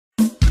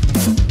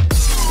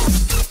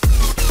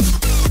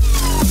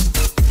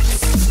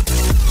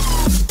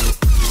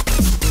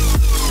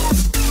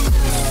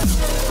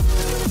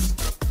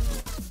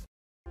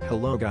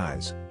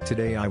guys,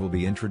 today I will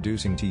be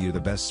introducing to you the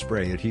best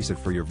spray adhesive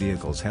for your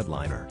vehicle's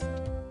headliner.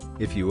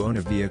 If you own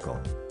a vehicle,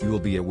 you will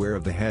be aware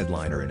of the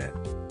headliner in it.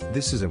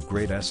 This is of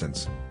great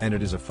essence, and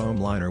it is a foam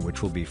liner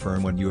which will be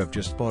firm when you have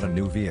just bought a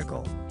new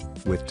vehicle.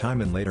 With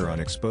time and later on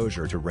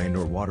exposure to rain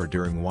or water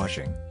during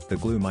washing, the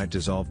glue might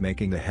dissolve,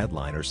 making the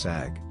headliner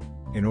sag.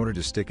 In order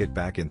to stick it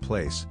back in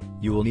place,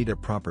 you will need a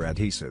proper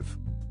adhesive.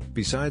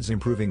 Besides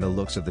improving the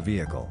looks of the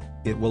vehicle,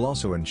 it will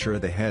also ensure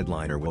the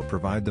headliner will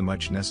provide the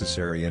much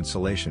necessary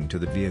insulation to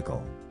the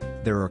vehicle.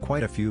 There are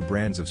quite a few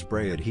brands of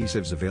spray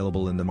adhesives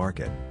available in the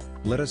market.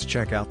 Let us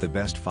check out the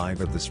best 5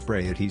 of the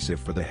spray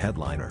adhesive for the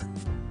headliner.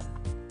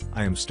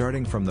 I am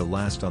starting from the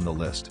last on the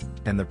list,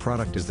 and the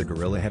product is the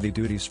Gorilla Heavy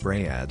Duty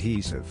Spray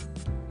Adhesive.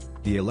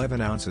 The 11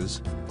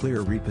 ounces,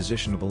 clear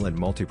repositionable and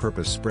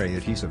multi-purpose spray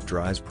adhesive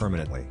dries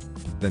permanently.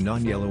 The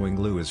non-yellowing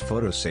glue is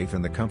photo-safe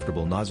in the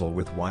comfortable nozzle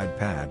with wide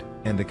pad,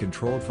 and the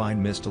controlled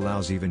fine mist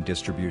allows even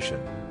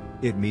distribution.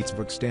 It meets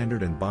book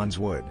standard and bonds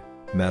wood,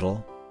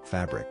 metal,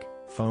 fabric,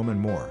 foam and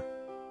more.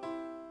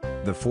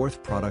 The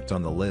 4th product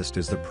on the list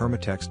is the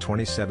Permatex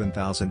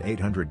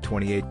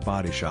 27828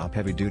 Body Shop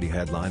Heavy Duty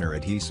Headliner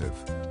Adhesive.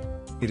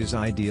 It is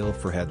ideal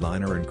for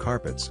headliner and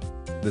carpets.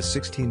 The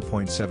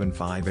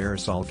 16.75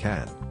 aerosol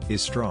can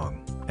is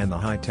strong, and the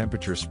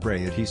high-temperature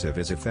spray adhesive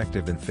is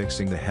effective in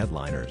fixing the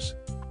headliners.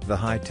 The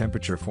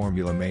high-temperature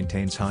formula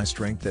maintains high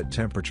strength at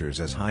temperatures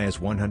as high as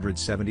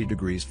 170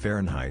 degrees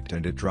Fahrenheit,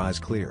 and it dries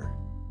clear.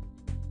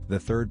 The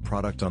 3rd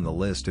product on the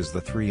list is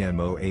the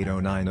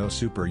 3M08090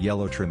 Super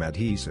Yellow Trim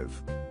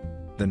Adhesive.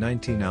 The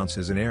 19 ounce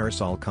is an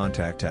aerosol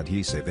contact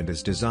adhesive and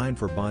is designed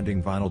for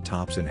bonding vinyl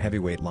tops and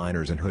heavyweight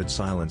liners and hood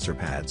silencer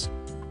pads.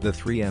 The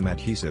 3M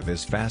adhesive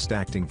is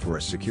fast-acting for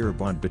a secure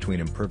bond between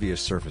impervious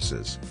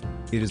surfaces.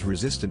 It is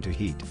resistant to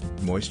heat,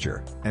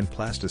 moisture, and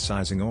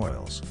plasticizing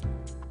oils.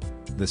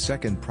 The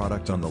 2nd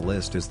product on the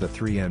list is the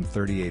 3M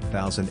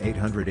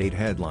 38808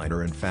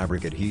 Headliner and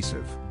Fabric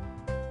Adhesive.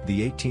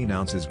 The 18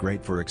 ounce is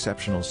great for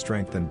exceptional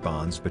strength and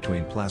bonds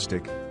between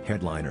plastic,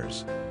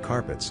 headliners,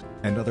 carpets,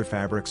 and other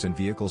fabrics in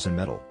vehicles and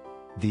metal.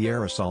 The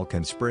aerosol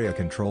can spray a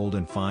controlled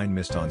and fine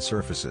mist on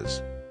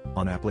surfaces.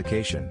 On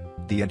application,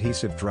 the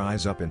adhesive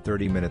dries up in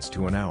 30 minutes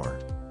to an hour.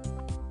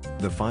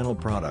 The final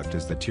product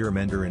is the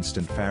Mender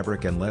Instant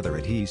Fabric and Leather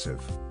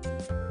Adhesive.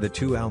 The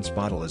 2-ounce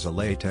bottle is a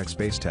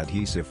latex-based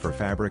adhesive for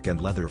fabric and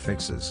leather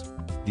fixes.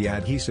 The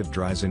adhesive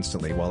dries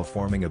instantly while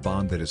forming a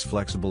bond that is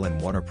flexible and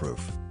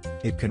waterproof.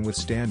 It can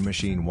withstand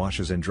machine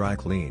washes and dry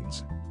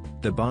cleans.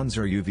 The bonds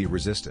are UV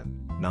resistant,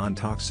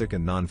 non-toxic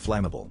and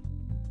non-flammable.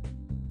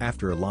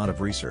 After a lot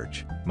of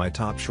research, my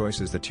top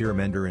choice is the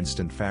Mender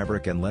Instant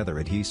Fabric and Leather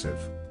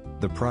Adhesive.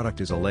 The product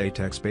is a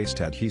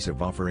latex-based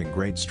adhesive offering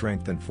great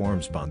strength and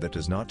forms bond that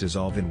does not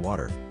dissolve in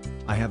water.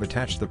 I have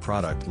attached the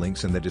product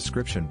links in the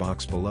description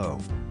box below.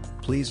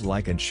 Please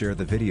like and share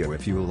the video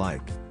if you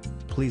like.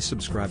 Please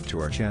subscribe to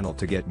our channel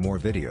to get more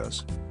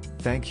videos.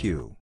 Thank you.